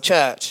well, as a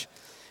church,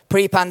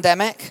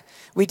 pre-pandemic,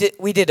 we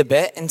did a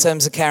bit in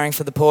terms of caring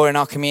for the poor in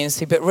our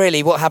community, but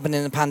really what happened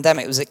in the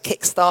pandemic was it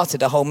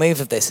kick-started a whole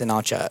move of this in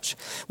our church.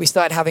 We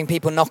started having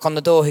people knock on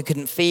the door who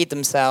couldn't feed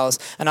themselves,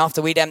 and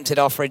after we'd emptied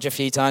our fridge a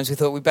few times, we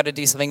thought we'd better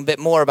do something a bit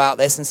more about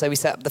this, and so we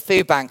set up the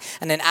food bank.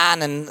 And then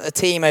Anne and a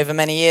team over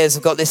many years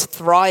have got this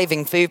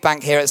thriving food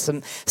bank here at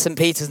St.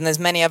 Peter's, and there's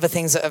many other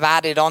things that have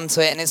added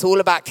onto it, and it's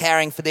all about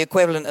caring for the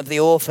equivalent of the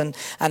orphan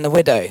and the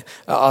widow at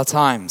our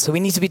time. So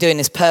we need to be doing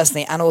this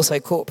personally and also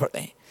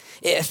corporately.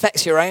 It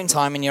affects your own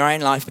time in your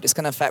own life, but it's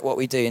going to affect what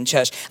we do in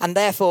church. And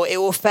therefore, it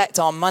will affect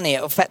our money. It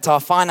will affect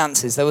our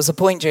finances. There was a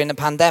point during the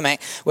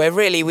pandemic where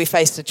really we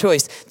faced a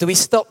choice. Do we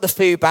stop the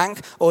food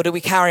bank or do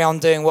we carry on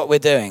doing what we're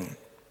doing?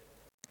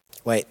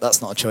 Wait,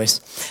 that's not a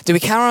choice. Do we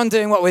carry on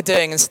doing what we're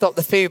doing and stop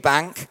the food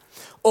bank?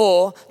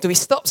 Or do we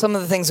stop some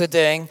of the things we're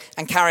doing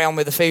and carry on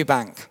with the food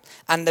bank?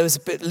 And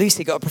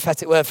Lucy got a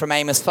prophetic word from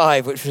Amos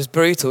 5, which was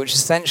brutal, which is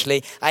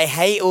essentially, I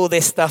hate all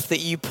this stuff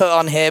that you put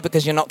on here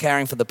because you're not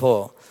caring for the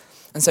poor.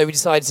 And so we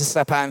decided to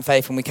step out in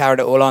faith and we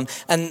carried it all on.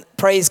 And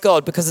praise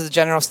God, because of the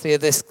generosity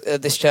of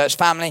this church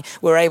family,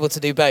 we're able to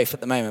do both at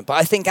the moment. But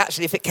I think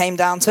actually if it came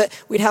down to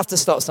it, we'd have to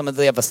stop some of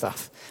the other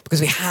stuff because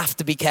we have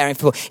to be caring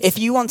for people. If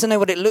you want to know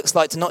what it looks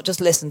like to not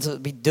just listen, to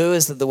be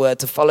doers of the word,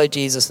 to follow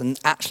Jesus and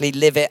actually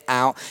live it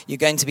out, you're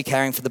going to be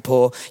caring for the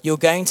poor. You're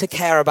going to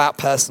care about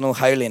personal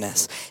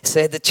holiness.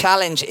 So the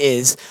challenge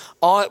is,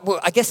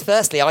 I guess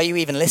firstly, are you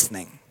even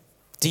listening?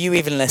 Do you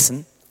even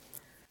listen?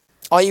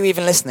 Are you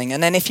even listening?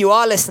 And then if you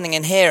are listening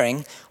and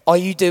hearing, are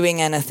you doing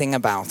anything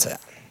about it?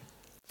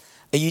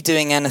 Are you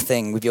doing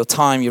anything with your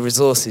time, your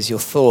resources, your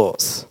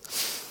thoughts?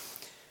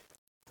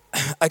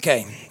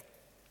 Okay,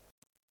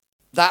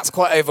 that's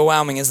quite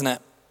overwhelming, isn't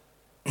it?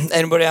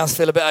 Anybody else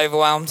feel a bit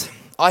overwhelmed?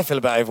 I feel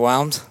a bit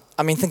overwhelmed.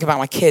 I mean, think about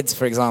my kids,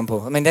 for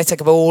example. I mean, they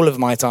take up all of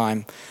my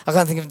time. I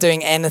can't think of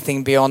doing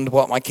anything beyond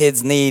what my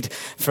kids need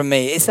from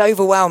me. It's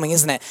overwhelming,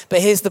 isn't it?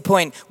 But here's the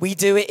point. We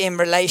do it in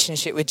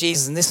relationship with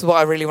Jesus, and this is what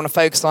I really want to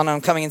focus on.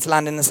 I'm coming into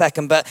land in a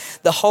second, but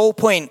the whole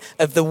point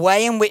of the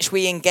way in which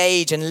we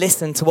engage and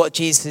listen to what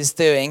Jesus is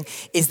doing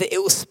is that it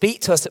will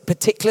speak to us at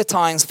particular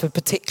times for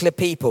particular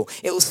people.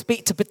 It will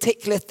speak to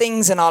particular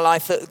things in our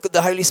life that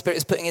the Holy Spirit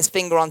is putting his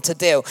finger on to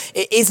deal.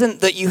 It isn't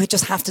that you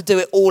just have to do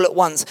it all at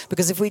once,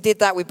 because if we did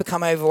that, we'd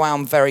become overwhelmed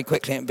very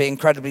quickly and it'd be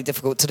incredibly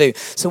difficult to do.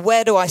 So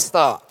where do I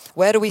start?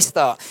 Where do we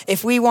start?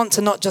 If we want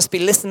to not just be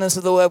listeners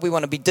of the word, we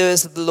want to be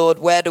doers of the Lord,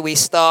 where do we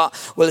start?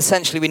 Well,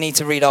 essentially we need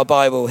to read our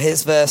Bible.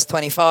 Here's verse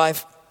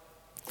 25.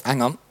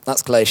 Hang on,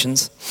 that's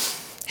Galatians.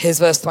 Here's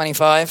verse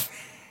 25.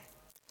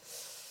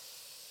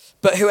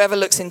 But whoever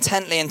looks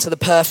intently into the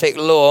perfect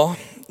law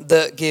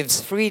that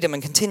gives freedom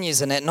and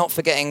continues in it, not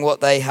forgetting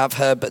what they have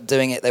heard, but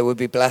doing it, they will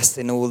be blessed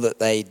in all that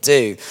they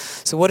do.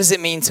 So what does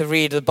it mean to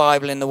read the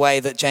Bible in the way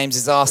that James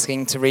is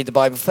asking to read the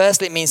Bible?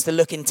 Firstly, it means to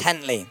look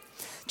intently.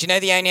 Do you know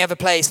the only other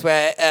place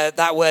where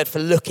that word for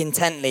look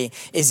intently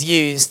is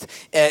used?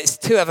 It's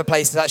two other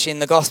places actually in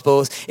the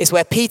Gospels. It's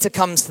where Peter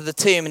comes to the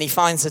tomb and he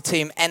finds the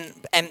tomb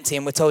empty,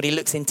 and we're told he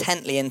looks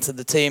intently into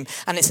the tomb.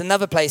 And it's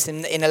another place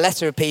in a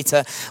letter of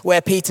Peter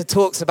where Peter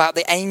talks about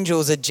the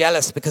angels are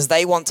jealous because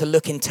they want to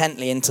look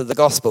intently into the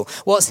gospel.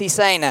 What's he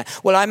saying there?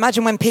 Well, I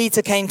imagine when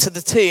Peter came to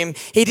the tomb,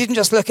 he didn't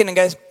just look in and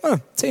go, oh,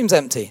 tomb's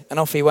empty, and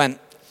off he went.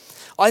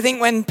 I think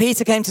when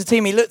Peter came to the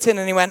tomb, he looked in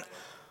and he went,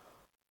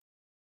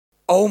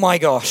 oh my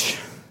gosh.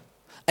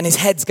 And his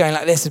head's going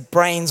like this, his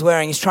brain's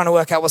whirring, he's trying to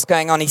work out what's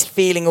going on, he's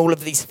feeling all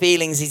of these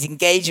feelings, he's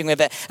engaging with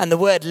it. And the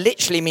word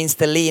literally means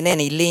to lean in,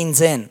 he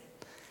leans in.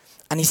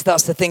 And he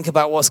starts to think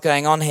about what's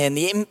going on here and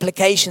the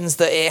implications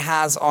that it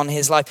has on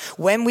his life.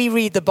 When we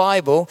read the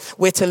Bible,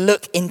 we're to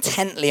look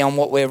intently on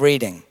what we're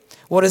reading.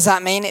 What does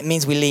that mean? It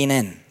means we lean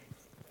in.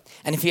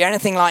 And if you're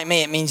anything like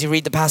me, it means you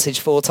read the passage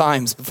 4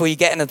 times before you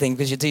get anything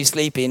because you're too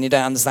sleepy and you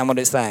don't understand what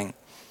it's saying.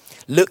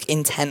 Look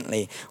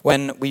intently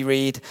when we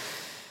read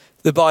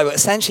the Bible.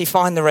 Essentially,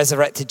 find the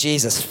resurrected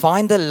Jesus.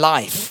 Find the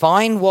life.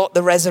 Find what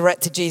the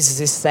resurrected Jesus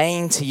is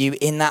saying to you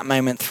in that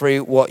moment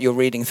through what you're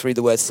reading through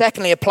the word.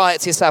 Secondly, apply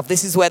it to yourself.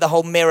 This is where the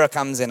whole mirror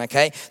comes in,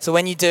 okay? So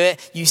when you do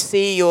it, you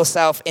see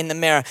yourself in the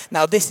mirror.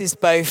 Now, this is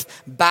both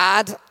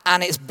bad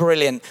and it's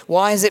brilliant.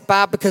 Why is it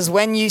bad? Because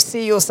when you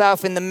see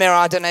yourself in the mirror,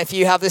 I don't know if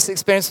you have this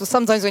experience, but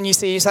sometimes when you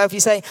see yourself, you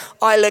say,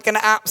 I look an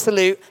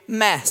absolute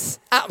mess.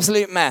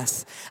 Absolute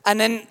mess. And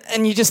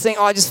you just think,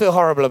 oh, I just feel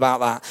horrible about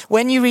that.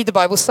 When you read the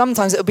Bible,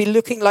 sometimes it'll be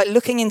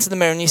looking into the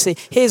mirror and you see,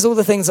 here's all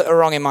the things that are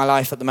wrong in my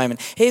life at the moment.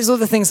 Here's all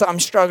the things that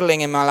I'm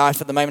struggling in my life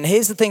at the moment.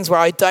 Here's the things where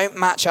I don't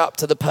match up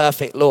to the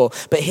perfect law.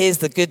 But here's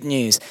the good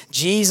news.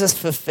 Jesus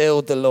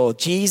fulfilled the law.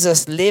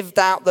 Jesus lived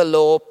out the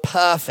law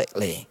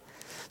perfectly.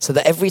 So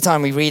that every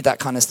time we read that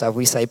kind of stuff,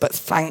 we say, but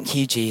thank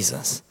you,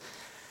 Jesus,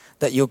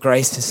 that your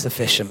grace is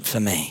sufficient for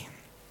me.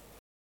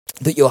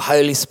 That your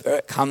Holy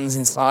Spirit comes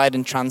inside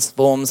and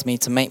transforms me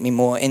to make me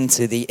more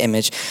into the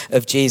image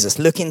of Jesus.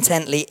 Look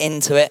intently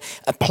into it.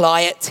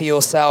 Apply it to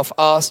yourself.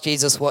 Ask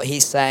Jesus what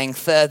he's saying.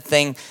 Third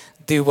thing,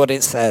 do what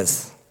it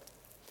says.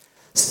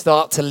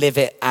 Start to live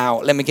it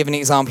out. Let me give an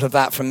example of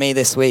that from me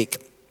this week.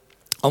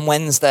 On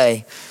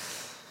Wednesday,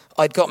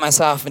 I'd got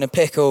myself in a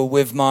pickle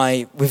with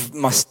my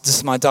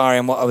diary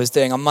and what I was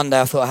doing. On Monday,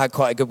 I thought I had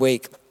quite a good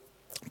week.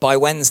 By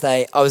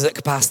Wednesday, I was at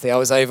capacity. I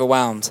was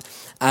overwhelmed.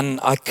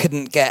 And I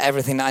couldn't get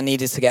everything that I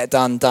needed to get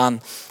done.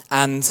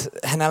 And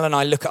Hanelle and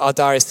I look at our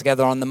diaries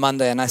together on the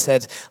Monday, and I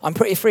said, I'm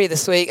pretty free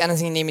this week,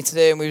 anything you need me to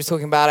do? And we were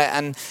talking about it,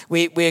 and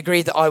we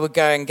agreed that I would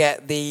go and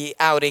get the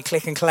Audi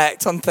click and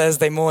collect on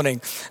Thursday morning.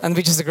 And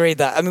we just agreed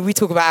that. I mean, we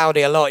talk about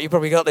Audi a lot. You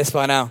probably got this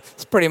by now.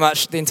 It's pretty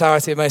much the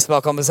entirety of most of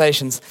our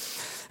conversations.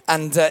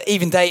 And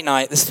even date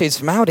night, this food's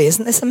from Audi.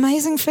 Isn't this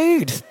amazing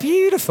food? It's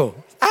beautiful.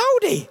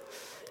 Audi.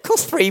 It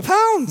costs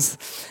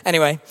 £3.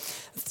 Anyway.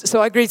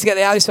 So I agreed to get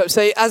the Audi swap.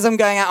 So as I'm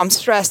going out, I'm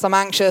stressed, I'm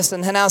anxious,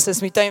 and Hanelle says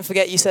to me, don't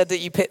forget you said that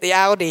you picked the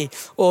Audi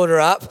order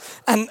up.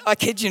 And I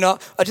kid you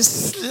not, I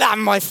just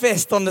slammed my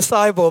fist on the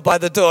sideboard by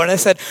the door, and I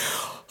said,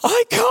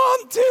 I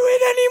can't do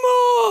it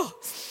anymore.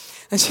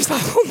 And she's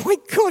like, oh my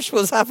gosh,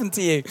 what's happened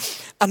to you?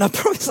 And I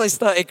promise I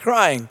started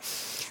crying.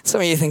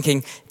 Some of you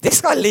thinking,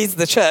 this guy leads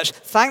the church.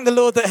 Thank the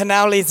Lord that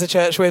Hanelle leads the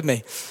church with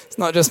me. It's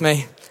not just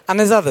me. And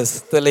there's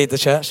others that lead the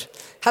church.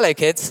 Hello,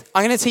 kids.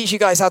 I'm going to teach you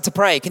guys how to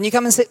pray. Can you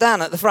come and sit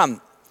down at the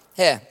front?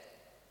 Here,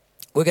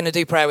 we're going to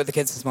do prayer with the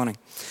kids this morning.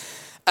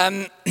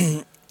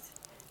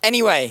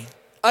 Anyway,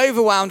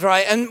 Overwhelmed,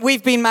 right? And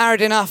we've been married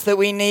enough that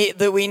we know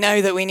that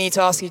we need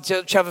to ask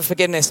each other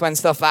forgiveness when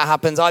stuff that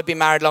happens. I've been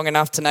married long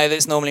enough to know that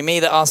it's normally me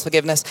that asks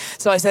forgiveness.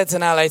 So I said to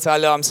Hanal later,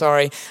 look, I'm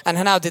sorry. And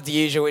Hanal did the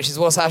usual, which is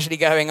what's actually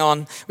going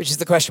on, which is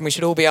the question we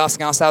should all be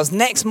asking ourselves.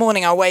 Next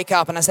morning, I wake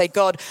up and I say,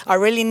 God, I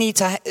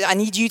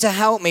need you to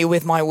help me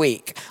with my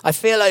week. I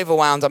feel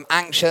overwhelmed. I'm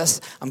anxious.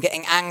 I'm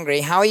getting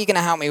angry. How are you going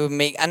to help me with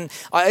me? And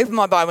I opened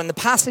my Bible, and the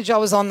passage I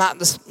was on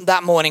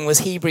that morning was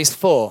Hebrews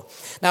 4.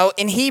 Now,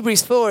 in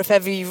Hebrews 4, if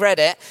ever you've read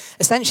it,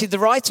 essentially the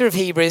writer of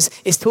Hebrews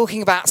is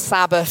talking about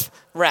Sabbath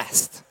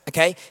rest.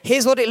 Okay,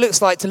 here's what it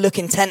looks like to look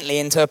intently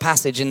into a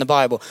passage in the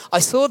Bible. I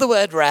saw the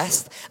word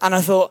rest and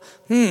I thought,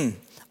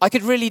 I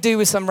could really do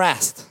with some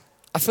rest.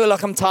 I feel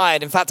like I'm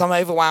tired. In fact, I'm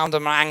overwhelmed,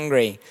 I'm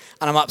angry,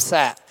 and I'm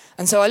upset.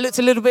 And so I looked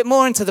a little bit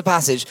more into the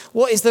passage.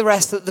 What is the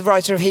rest that the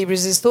writer of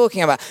Hebrews is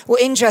talking about? Well,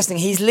 interesting,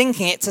 he's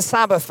linking it to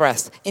Sabbath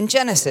rest. In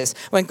Genesis,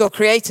 when God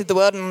created the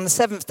world and on the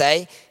seventh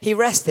day, he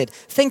rested.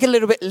 Think a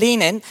little bit,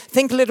 lean in,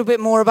 think a little bit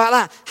more about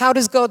that. How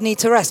does God need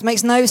to rest? It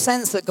makes no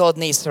sense that God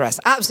needs to rest.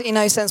 Absolutely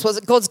no sense.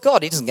 God's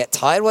God. He doesn't get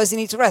tired. Why does he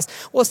need to rest?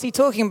 What's he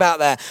talking about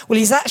there? Well,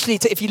 he's actually,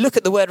 if you look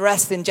at the word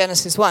rest in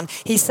Genesis 1,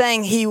 he's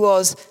saying he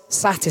was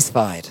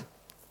satisfied.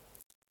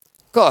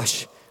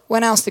 Gosh.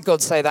 When else did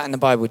God say that in the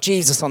Bible?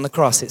 Jesus on the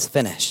cross, it's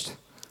finished.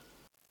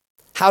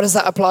 How does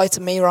that apply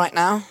to me right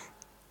now?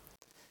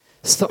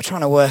 Stop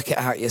trying to work it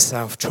out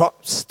yourself.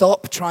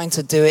 Stop trying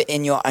to do it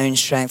in your own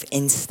strength.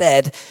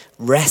 Instead,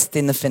 rest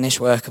in the finished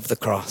work of the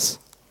cross.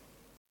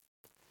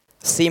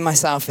 See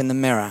myself in the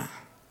mirror.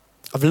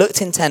 I've looked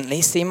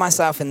intently, seen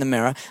myself in the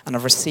mirror, and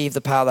I've received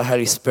the power of the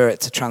Holy Spirit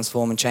to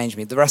transform and change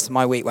me. The rest of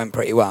my week went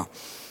pretty well,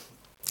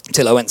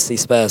 until I went to see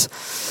Spurs.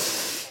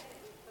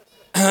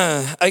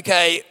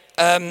 Okay.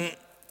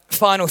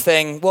 Final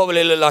thing, what will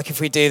it look like if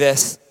we do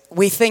this?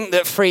 We think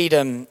that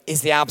freedom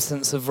is the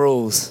absence of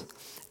rules.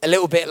 A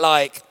little bit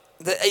like,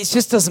 it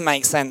just doesn't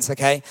make sense,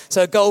 okay?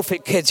 So a goldfish,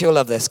 kids, you'll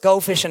love this.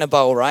 Goldfish in a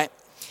bowl, right?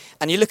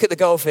 And you look at the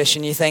goldfish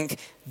and you think,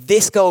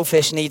 this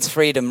goldfish needs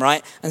freedom,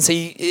 right? And so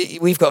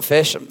we've got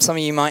fish, some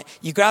of you might.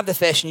 You grab the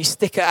fish and you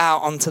stick it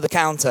out onto the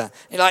counter.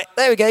 You're like,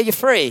 there we go, you're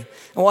free.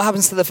 And what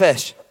happens to the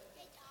fish?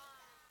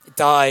 It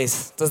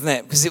dies, doesn't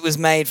it? Because it was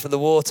made for the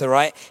water,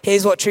 right?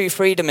 Here's what true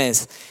freedom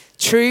is.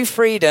 True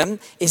freedom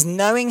is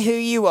knowing who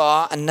you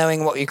are and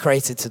knowing what you're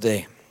created to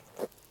do.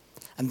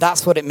 And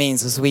that's what it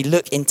means as we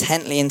look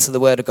intently into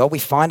the Word of God. We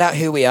find out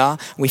who we are,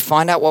 we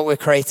find out what we're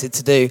created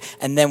to do,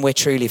 and then we're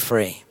truly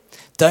free.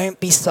 Don't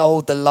be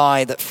sold the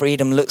lie that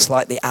freedom looks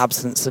like the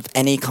absence of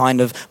any kind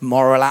of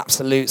moral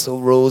absolutes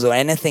or rules or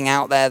anything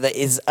out there that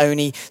is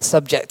only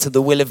subject to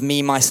the will of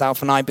me,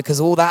 myself, and I, because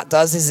all that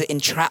does is it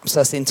entraps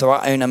us into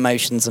our own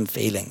emotions and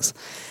feelings.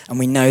 And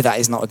we know that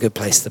is not a good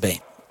place to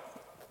be.